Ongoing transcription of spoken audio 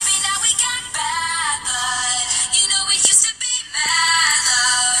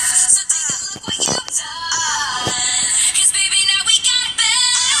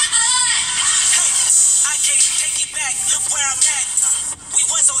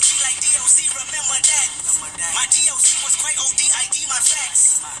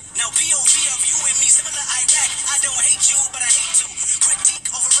facts. Now POV of you and me similar Iraq. I don't hate you, but I hate to critique,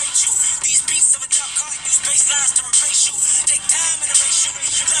 overrate you. These beats of a drop card use bass lines to replace you. Take time and erase you.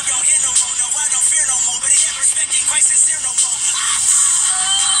 Love don't hear no more, no, I don't fear no more. But it ain't respecting Christ sincere no more.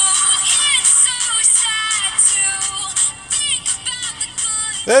 It's so sad to think about the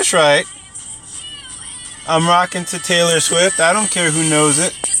good. That's right. I'm rocking to Taylor Swift. I don't care who knows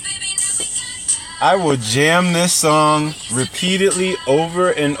it. I will jam this song repeatedly over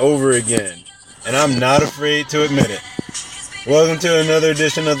and over again. And I'm not afraid to admit it. Welcome to another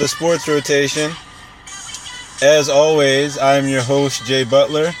edition of the Sports Rotation. As always, I'm your host, Jay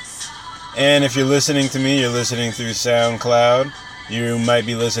Butler. And if you're listening to me, you're listening through SoundCloud. You might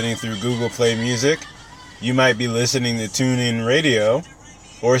be listening through Google Play Music. You might be listening to TuneIn Radio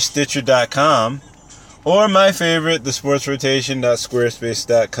or Stitcher.com. Or my favorite,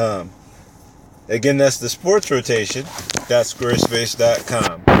 thesportsrotation.squarespace.com. Again, that's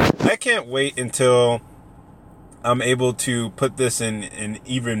thesportsrotation.squarespace.com. I can't wait until I'm able to put this in an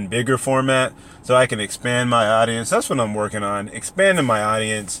even bigger format so I can expand my audience. That's what I'm working on, expanding my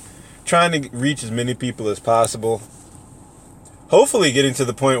audience, trying to reach as many people as possible. Hopefully getting to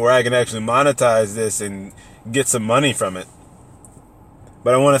the point where I can actually monetize this and get some money from it.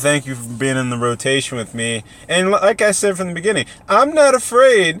 But I want to thank you for being in the rotation with me. And like I said from the beginning, I'm not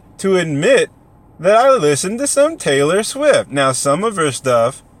afraid to admit that I listened to some Taylor Swift. Now, some of her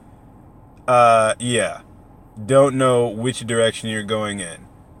stuff, don't know which direction you're going in.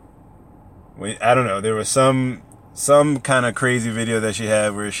 I don't know. There was some kind of crazy video that she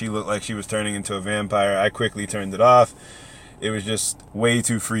had where she looked like she was turning into a vampire. I quickly turned it off. It was just way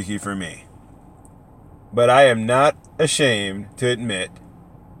too freaky for me. But I am not ashamed to admit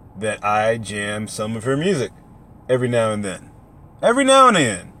that I jam some of her music every now and then. Every now and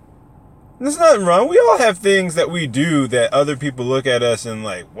then. There's nothing wrong. We all have things that we do that other people look at us and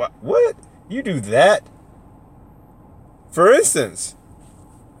like, what? You do that? For instance,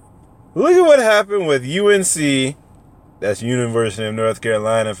 look at what happened with UNC. That's University of North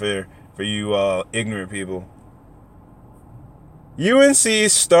Carolina for you all ignorant people. UNC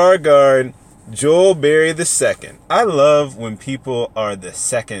star guard Joel Berry II. I love when people are the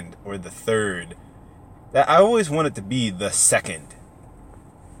second or the third. I always want it to be the second.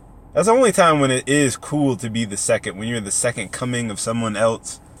 That's the only time when it is cool to be the second, when you're the second coming of someone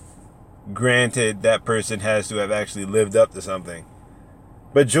else. Granted, that person has to have actually lived up to something.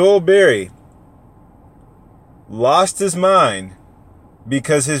 But Joel Berry lost his mind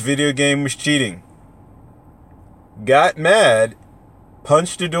because his video game was cheating. Got mad,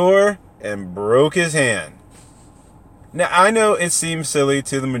 punched a door, and broke his hand. Now, I know it seems silly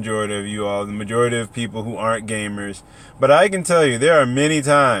to the majority of you all, the majority of people who aren't gamers, but I can tell you there are many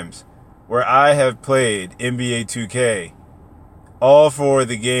times where I have played NBA 2K, all for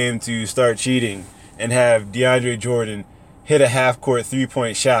the game to start cheating and have DeAndre Jordan hit a half-court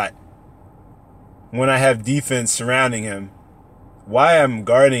three-point shot when I have defense surrounding him. Why I'm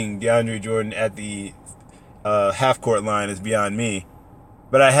guarding DeAndre Jordan at the half-court line is beyond me.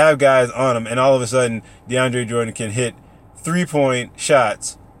 But I have guys on him, and all of a sudden, DeAndre Jordan can hit three-point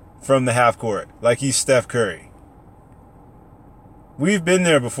shots from the half court, like he's Steph Curry. We've been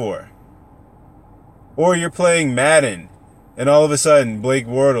there before. Or you're playing Madden, and all of a sudden, Blake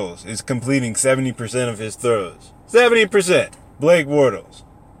Bortles is completing 70% of his throws. 70%! Blake Bortles.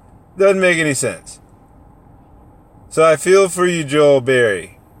 Doesn't make any sense. So I feel for you, Joel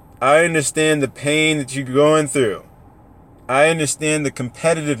Berry. I understand the pain that you're going through. I understand the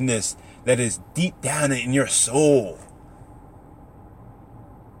competitiveness that is deep down in your soul.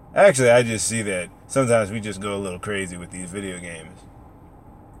 Actually, I just see that sometimes we just go a little crazy with these video games.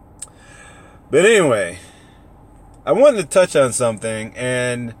 But anyway, I wanted to touch on something,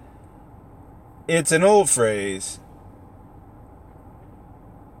 and it's an old phrase.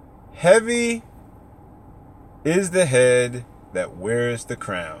 Heavy is the head that wears the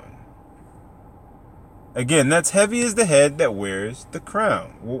crown. Again, that's heavy is the head that wears the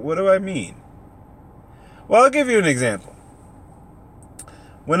crown. What do I mean? Well, I'll give you an example.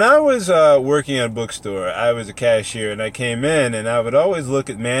 When I was working at a bookstore, I was a cashier, and I came in, and I would always look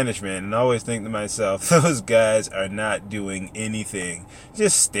at management and always think to myself, those guys are not doing anything.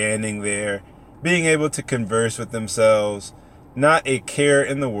 Just standing there, being able to converse with themselves, not a care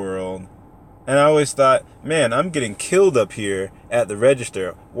in the world. And I always thought, man, I'm getting killed up here at the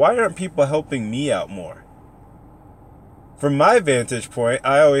register. Why aren't people helping me out more? From my vantage point,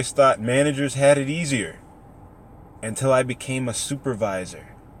 I always thought managers had it easier. Until I became a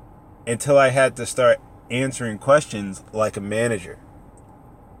supervisor. Until I had to start answering questions like a manager.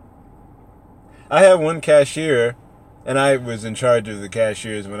 I had one cashier And I was in charge of the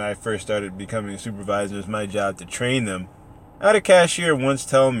cashiers when I first started becoming a supervisor. It was my job to train them. I had a cashier once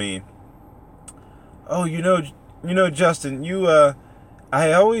tell me, "Oh, Justin,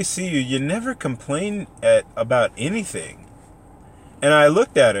 I always see you. You never complain about anything." And I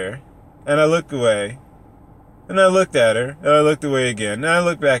looked at her, and I looked away, and I looked at her, and I looked away again, and I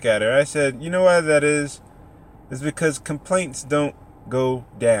looked back at her. I said, "You know why that is? It's because complaints don't go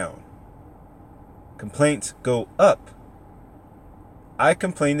down. Complaints go up. I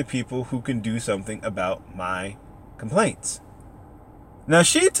complain to people who can do something about my complaints." Now,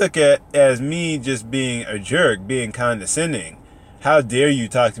 she took it as me just being a jerk, being condescending. How dare you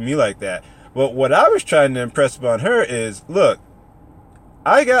talk to me like that? But what I was trying to impress upon her is, look,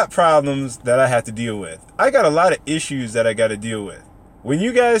 I got problems that I have to deal with. I got a lot of issues that I got to deal with. When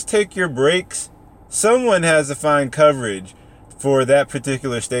you guys take your breaks, someone has to find coverage for that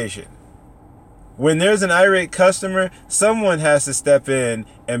particular station. When there's an irate customer, someone has to step in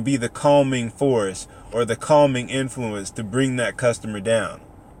and be the calming force or the calming influence to bring that customer down.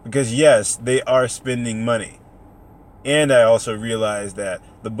 Because yes, they are spending money. And I also realized that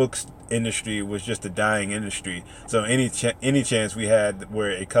the books industry was just a dying industry. So any chance we had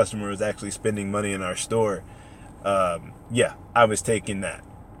where a customer was actually spending money in our store, I was taking that.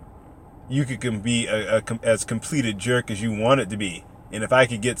 You could be as complete a jerk as you want it to be. And if I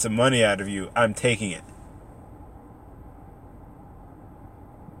could get some money out of you, I'm taking it.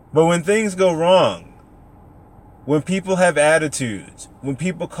 But when things go wrong, when people have attitudes, when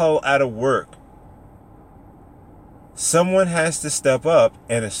people call out of work, someone has to step up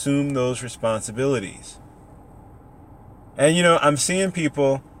and assume those responsibilities. And I'm seeing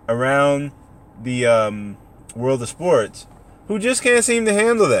people around the world of sports who just can't seem to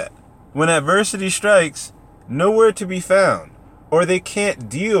handle that. When adversity strikes, nowhere to be found, or they can't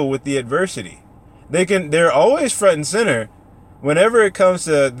deal with the adversity. They're always front and center whenever it comes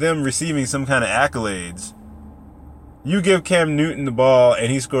to them receiving some kind of accolades. You give Cam Newton the ball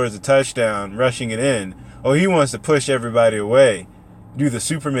and he scores a touchdown, rushing it in. Oh, he wants to push everybody away, do the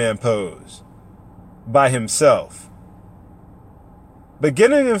Superman pose by himself. But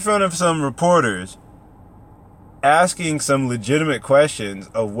getting in front of some reporters, asking some legitimate questions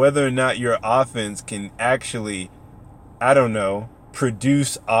of whether or not your offense can actually,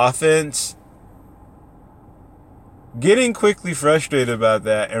 produce offense, getting quickly frustrated about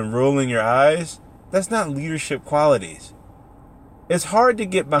that and rolling your eyes, that's not leadership qualities. It's hard to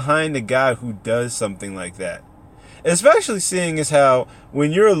get behind a guy who does something like that. Especially seeing as how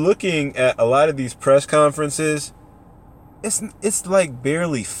when you're looking at a lot of these press conferences, it's like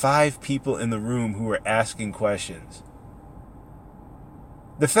barely 5 people in the room who are asking questions.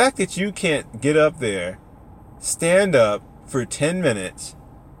 The fact that you can't get up there, stand up for 10 minutes,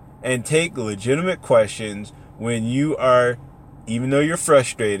 and take legitimate questions when you are, even though you're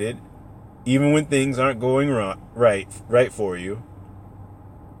frustrated, even when things aren't going right for you,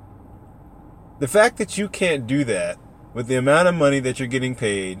 the fact that you can't do that with the amount of money that you're getting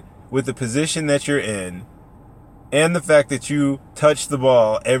paid, with the position that you're in, and the fact that you touch the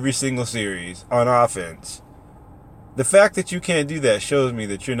ball every single series on offense, the fact that you can't do that shows me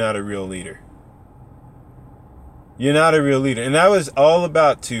that you're not a real leader. You're not a real leader. And I was all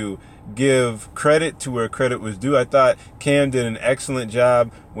about to give credit to where credit was due. I thought Cam did an excellent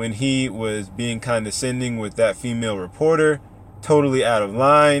job when he was being condescending with that female reporter, totally out of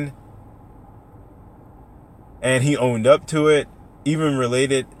line. And he owned up to it, even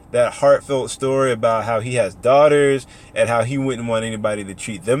related that heartfelt story about how he has daughters and how he wouldn't want anybody to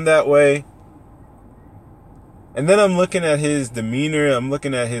treat them that way. And then I'm looking at his demeanor, I'm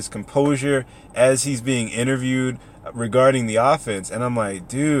looking at his composure as he's being interviewed regarding the offense. And I'm like,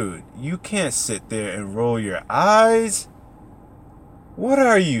 dude, you can't sit there and roll your eyes. What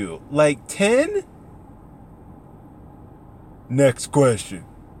are you, like 10? Next question.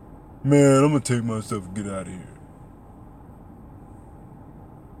 Man, I'm going to take myself and get out of here.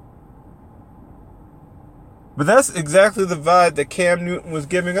 But that's exactly the vibe that Cam Newton was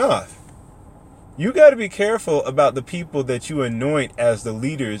giving off. You got to be careful about the people that you anoint as the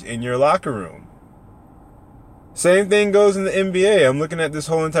leaders in your locker room. Same thing goes in the NBA. I'm looking at this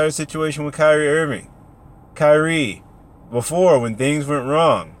whole entire situation with Kyrie Irving. Kyrie, before when things went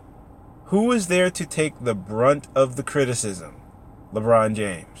wrong, who was there to take the brunt of the criticism? LeBron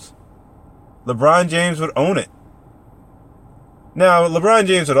James. LeBron James would own it. Now, LeBron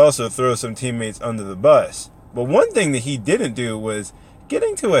James would also throw some teammates under the bus. But one thing that he didn't do was get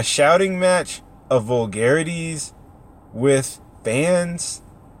into a shouting match of vulgarities with fans.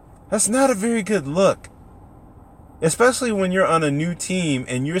 That's not a very good look. Especially when you're on a new team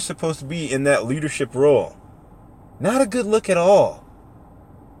and you're supposed to be in that leadership role. Not a good look at all.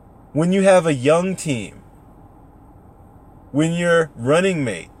 When you have a young team, when your running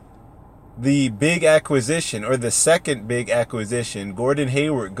mate, the big acquisition or the second big acquisition, Gordon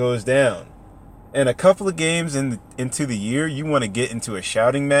Hayward, goes down, and a couple of games into the year, you want to get into a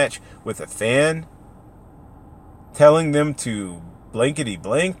shouting match with a fan, telling them to blankety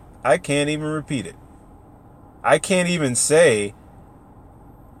blank. I can't even repeat it. I can't even say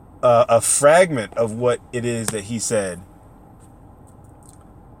a fragment of what it is that he said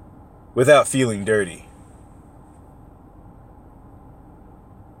without feeling dirty.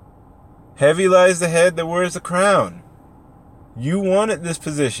 Heavy lies the head that wears the crown. You wanted this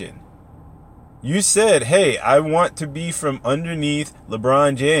position. You said, hey, I want to be from underneath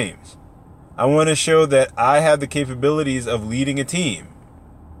LeBron James. I want to show that I have the capabilities of leading a team.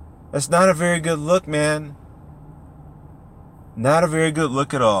 That's not a very good look, man. Not a very good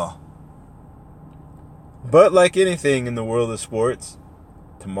look at all. But like anything in the world of sports,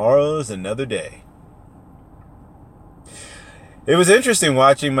 tomorrow is another day. It was interesting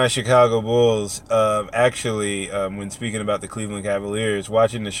watching my Chicago Bulls, when speaking about the Cleveland Cavaliers,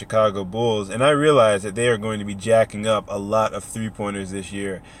 watching the Chicago Bulls, and I realized that they are going to be jacking up a lot of three-pointers this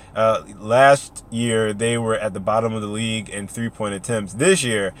year. Last year, they were at the bottom of the league in three-point attempts. This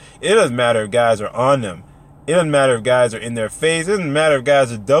year, it doesn't matter if guys are on them. It doesn't matter if guys are in their face. It doesn't matter if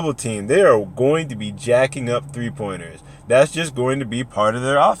guys are double-teamed. They are going to be jacking up three-pointers. That's just going to be part of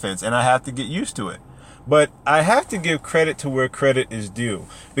their offense, and I have to get used to it. But I have to give credit to where credit is due,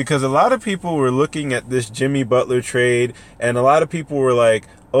 because a lot of people were looking at this Jimmy Butler trade, and a lot of people were like,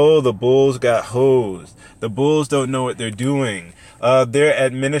 oh, the Bulls got hosed. The Bulls don't know what they're doing. Their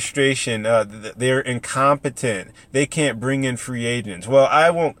administration, they're incompetent. They can't bring in free agents. Well,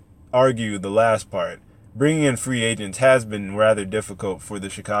 I won't argue the last part. Bringing in free agents has been rather difficult for the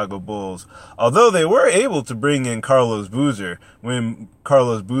Chicago Bulls, although they were able to bring in Carlos Boozer when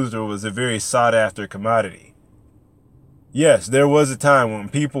Carlos Boozer was a very sought-after commodity. Yes, there was a time when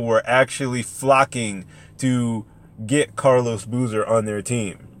people were actually flocking to get Carlos Boozer on their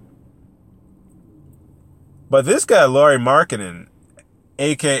team. But this guy, Lauri Markkanen,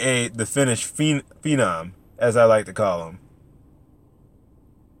 a.k.a. the Finnish phenom, as I like to call him,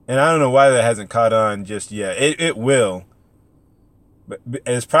 and I don't know why that hasn't caught on just yet. It will. But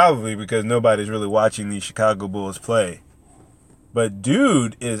it's probably because nobody's really watching these Chicago Bulls play. But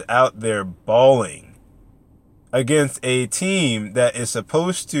dude is out there balling against a team that is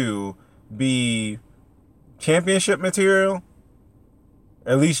supposed to be championship material.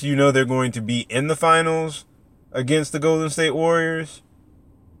 At least you know they're going to be in the finals against the Golden State Warriors.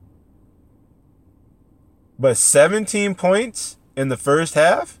 But 17 points in the first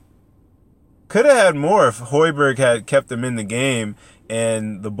half? Could have had more if Hoiberg had kept them in the game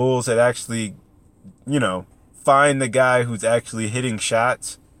and the Bulls had actually, find the guy who's actually hitting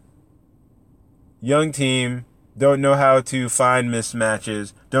shots. Young team, don't know how to find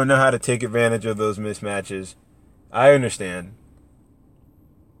mismatches, don't know how to take advantage of those mismatches. I understand.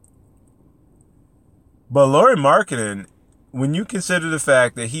 But Lauri Markkanen, when you consider the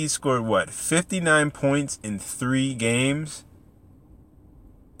fact that he scored, 59 points in 3 games?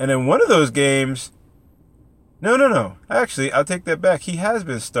 And in one of those games, no. Actually, I'll take that back. He has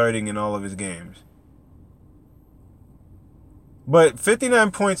been starting in all of his games. But 59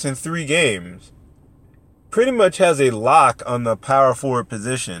 points in 3 games pretty much has a lock on the power forward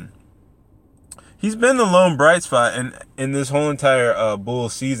position. He's been the lone bright spot in this whole entire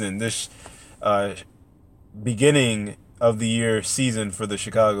Bulls season, this beginning of the year season for the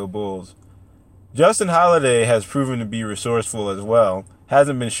Chicago Bulls. Justin Holiday has proven to be resourceful as well.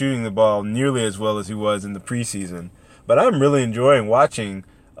 Hasn't been shooting the ball nearly as well as he was in the preseason. But I'm really enjoying watching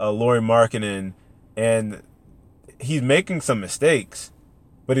Lauri Markkanen, and he's making some mistakes,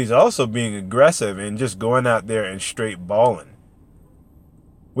 but he's also being aggressive and just going out there and straight balling.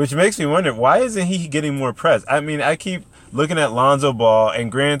 Which makes me wonder, why isn't he getting more press? I mean, I keep looking at Lonzo Ball, and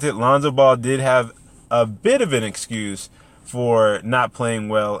granted, Lonzo Ball did have a bit of an excuse for not playing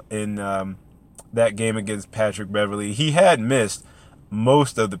well in that game against Patrick Beverley. He had missed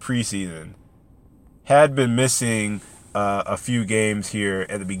most of the preseason, had been missing a few games here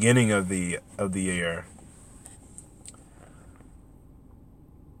at the beginning of the year.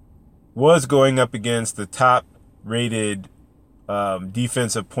 Was going up against the top-rated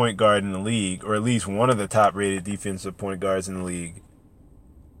defensive point guard in the league, or at least one of the top-rated defensive point guards in the league.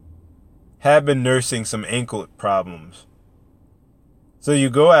 Had been nursing some ankle problems. So you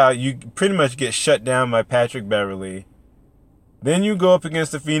go out, you pretty much get shut down by Patrick Beverley. Then you go up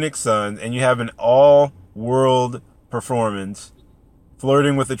against the Phoenix Suns, and you have an all-world performance,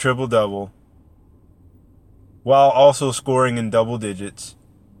 flirting with a triple-double. while also scoring in double digits.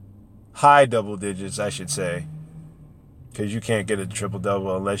 High double digits, I should say. Because you can't get a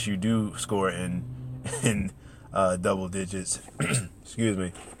triple-double unless you do score in double digits. Excuse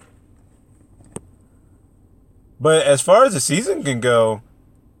me. But as far as the season can go,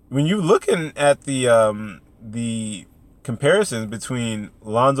 when you're looking at the comparisons between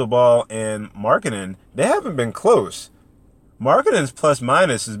Lonzo Ball and Markkanen, they haven't been close. Markkanen's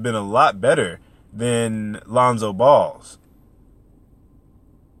plus-minus has been a lot better than Lonzo Ball's.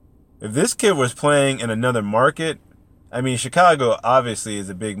 If this kid was playing in another market, I mean, Chicago obviously is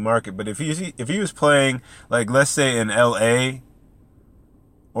a big market, but if he was playing, like, let's say in LA,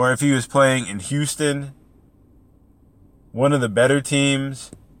 or if he was playing in Houston, one of the better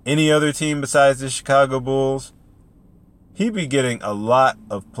teams, any other team besides the Chicago Bulls, he'd be getting a lot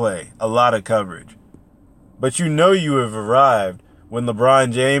of play, a lot of coverage. But you know you have arrived when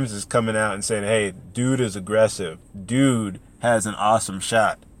LeBron James is coming out and saying, hey, dude is aggressive. Dude has an awesome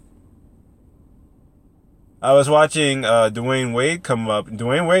shot. I was watching Dwayne Wade come up.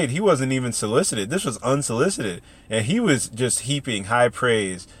 Dwayne Wade, he wasn't even solicited. This was unsolicited. And he was just heaping high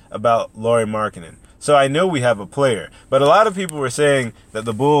praise about Lauri Markkanen. So I know we have a player. But a lot of people were saying that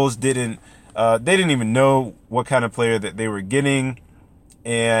the Bulls they didn't even know what kind of player that they were getting.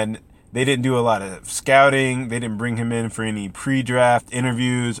 And they didn't do a lot of scouting. They didn't bring him in for any pre-draft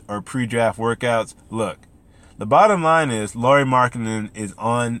interviews or pre-draft workouts. Look, the bottom line is Lauri Markkanen is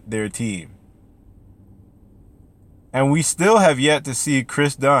on their team. And we still have yet to see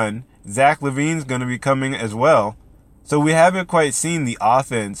Chris Dunn. Zach LaVine's going to be coming as well. So we haven't quite seen the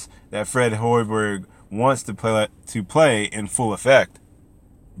offense that Fred Hoiberg wants to play in full effect.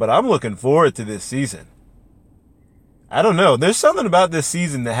 But I'm looking forward to this season. I don't know. There's something about this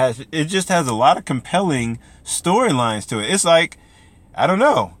season that just has a lot of compelling storylines to it. It's like, I don't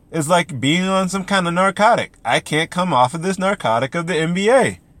know. It's like being on some kind of narcotic. I can't come off of this narcotic of the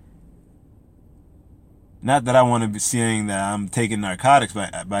NBA. Not that I want to be saying that I'm taking narcotics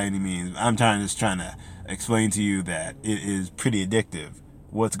by any means. I'm just trying to explain to you that it is pretty addictive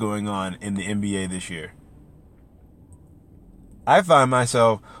what's going on in the NBA this year. I find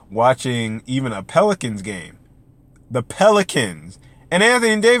myself watching even a Pelicans game. The Pelicans. And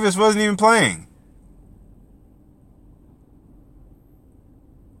Anthony Davis wasn't even playing.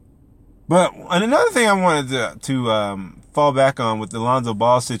 But another thing I wanted to fall back on with the Lonzo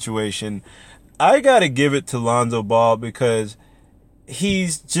Ball situation, I got to give it to Lonzo Ball because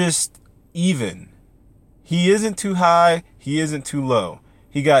he's just even. He isn't too high. He isn't too low.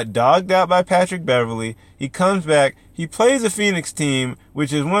 He got dogged out by Patrick Beverley. He comes back. He plays a Phoenix team,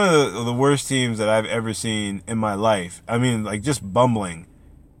 which is one of the worst teams that I've ever seen in my life. I mean, like, just bumbling.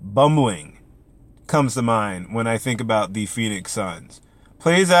 Bumbling comes to mind when I think about the Phoenix Suns.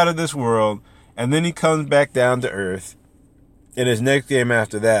 Plays out of this world, and then he comes back down to earth in his next game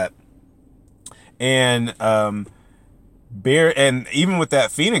after that. And even with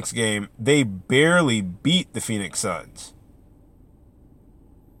that Phoenix game, they barely beat the Phoenix Suns.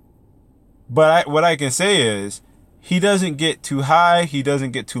 But what I can say is, he doesn't get too high, he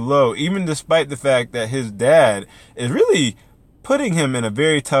doesn't get too low, even despite the fact that his dad is really putting him in a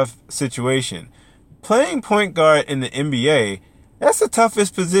very tough situation. Playing point guard in the NBA, that's the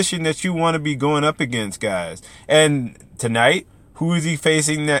toughest position that you want to be going up against, guys. And tonight, who is he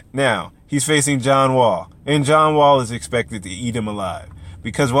facing now? He's facing John Wall. And John Wall is expected to eat him alive.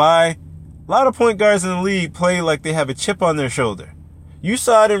 Because why? A lot of point guards in the league play like they have a chip on their shoulder. You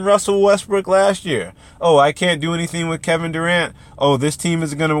saw it in Russell Westbrook last year. Oh, I can't do anything with Kevin Durant. Oh, this team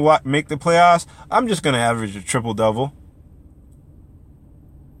is going to make the playoffs. I'm just going to average a triple-double.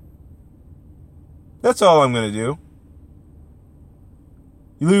 That's all I'm going to do.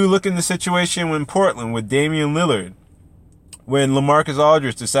 You look in the situation in Portland with Damian Lillard. When LaMarcus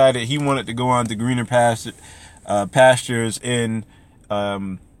Aldridge decided he wanted to go on to greener pastures in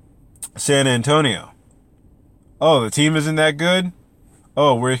San Antonio. Oh, the team isn't that good?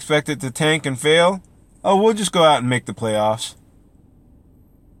 Oh, we're expected to tank and fail? Oh, we'll just go out and make the playoffs.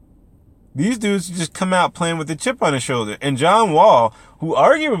 These dudes just come out playing with a chip on his shoulder. And John Wall, who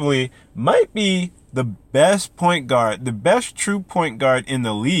arguably might be the best point guard, the best true point guard in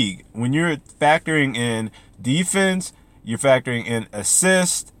the league, when you're factoring in defense, you're factoring in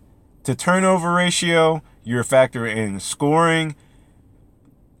assist to turnover ratio, you're factoring in scoring,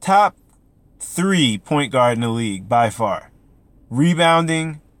 top 3 point guard in the league by far.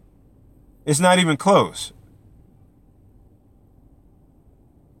 Rebounding, it's not even close.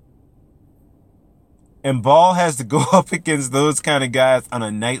 And Ball has to go up against those kind of guys on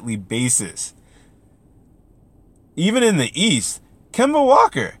a nightly basis. Even in the East, Kemba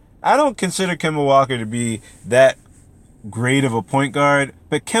Walker, I don't consider Kemba Walker to be that great of a point guard,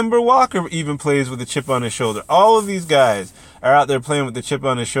 but Kemba Walker even plays with a chip on his shoulder. All of these guys are out there playing with the chip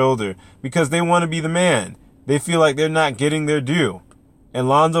on his shoulder because they want to be the man. They feel like they're not getting their due. And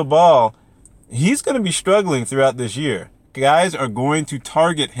Lonzo Ball, he's going to be struggling throughout this year. Guys are going to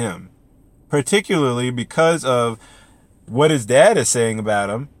target him, particularly because of what his dad is saying about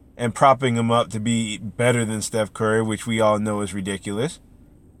him and propping him up to be better than Steph Curry, which we all know is ridiculous.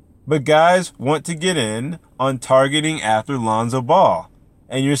 But guys want to get in on targeting after Lonzo Ball.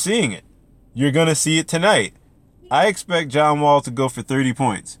 And you're seeing it. You're going to see it tonight. I expect John Wall to go for 30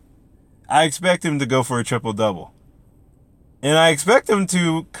 points. I expect him to go for a triple-double. And I expect him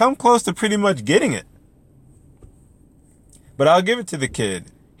to come close to pretty much getting it. But I'll give it to the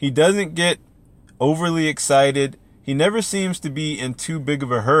kid. He doesn't get overly excited. He never seems to be in too big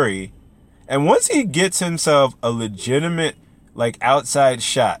of a hurry. And once he gets himself a legitimate, outside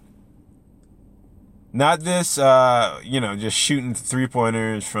shot, not this, just shooting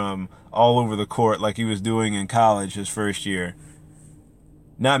three-pointers from all over the court like he was doing in college his first year.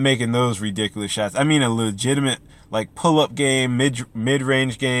 Not making those ridiculous shots. I mean a legitimate, pull-up game,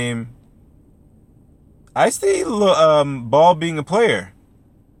 mid-range game. I see Ball being a player.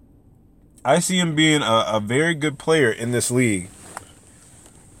 I see him being a very good player in this league.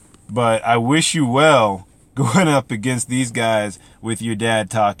 But I wish you well going up against these guys with your dad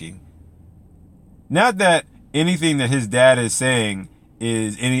talking. Not that anything that his dad is saying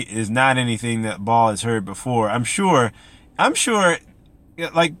is not anything that Ball has heard before. I'm sure,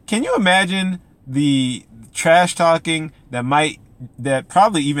 can you imagine the trash talking that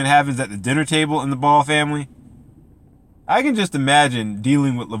probably even happens at the dinner table in the Ball family? I can just imagine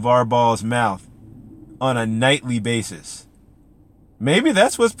dealing with LeVar Ball's mouth on a nightly basis. Maybe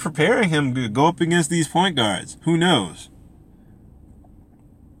that's what's preparing him to go up against these point guards. Who knows?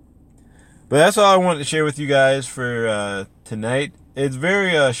 But that's all I wanted to share with you guys for tonight. It's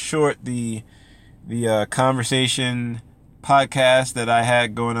very short, the conversation podcast that I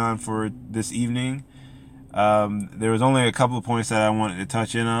had going on for this evening. There was only a couple of points that I wanted to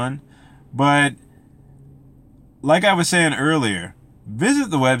touch in on. But like I was saying earlier, visit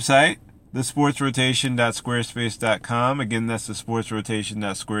the website, thesportsrotation.squarespace.com. Again, that's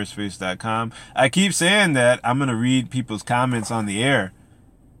thesportsrotation.squarespace.com. I keep saying that I'm going to read people's comments on the air.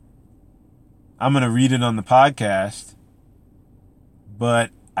 I'm going to read it on the podcast.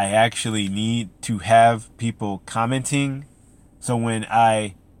 But I actually need to have people commenting. So when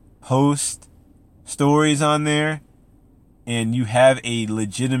I post stories on there and you have a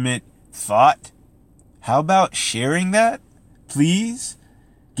legitimate thought, how about sharing that? Please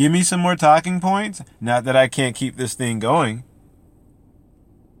give me some more talking points. Not that I can't keep this thing going.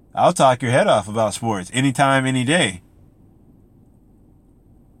 I'll talk your head off about sports anytime, any day.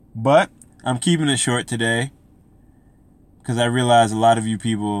 But I'm keeping it short today because I realize a lot of you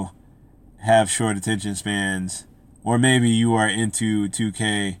people have short attention spans, or maybe you are into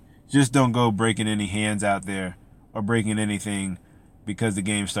 2K. Just don't go breaking any hands out there or breaking anything because the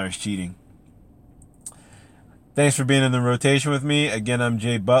game starts cheating. Thanks for being in the rotation with me. Again, I'm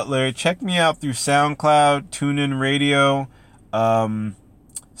Jay Butler. Check me out through SoundCloud, TuneIn Radio,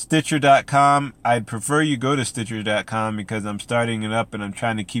 Stitcher.com. I'd prefer you go to Stitcher.com because I'm starting it up and I'm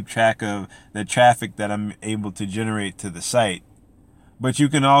trying to keep track of the traffic that I'm able to generate to the site. But you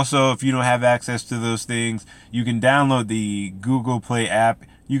can also, if you don't have access to those things, you can download the Google Play app.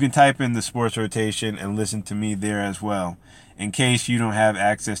 You can type in the Sports Rotation and listen to me there as well. In case you don't have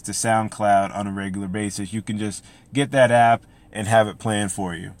access to SoundCloud on a regular basis, you can just get that app and have it playing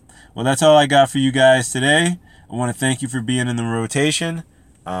for you. Well, that's all I got for you guys today. I want to thank you for being in the rotation.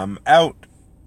 I'm out.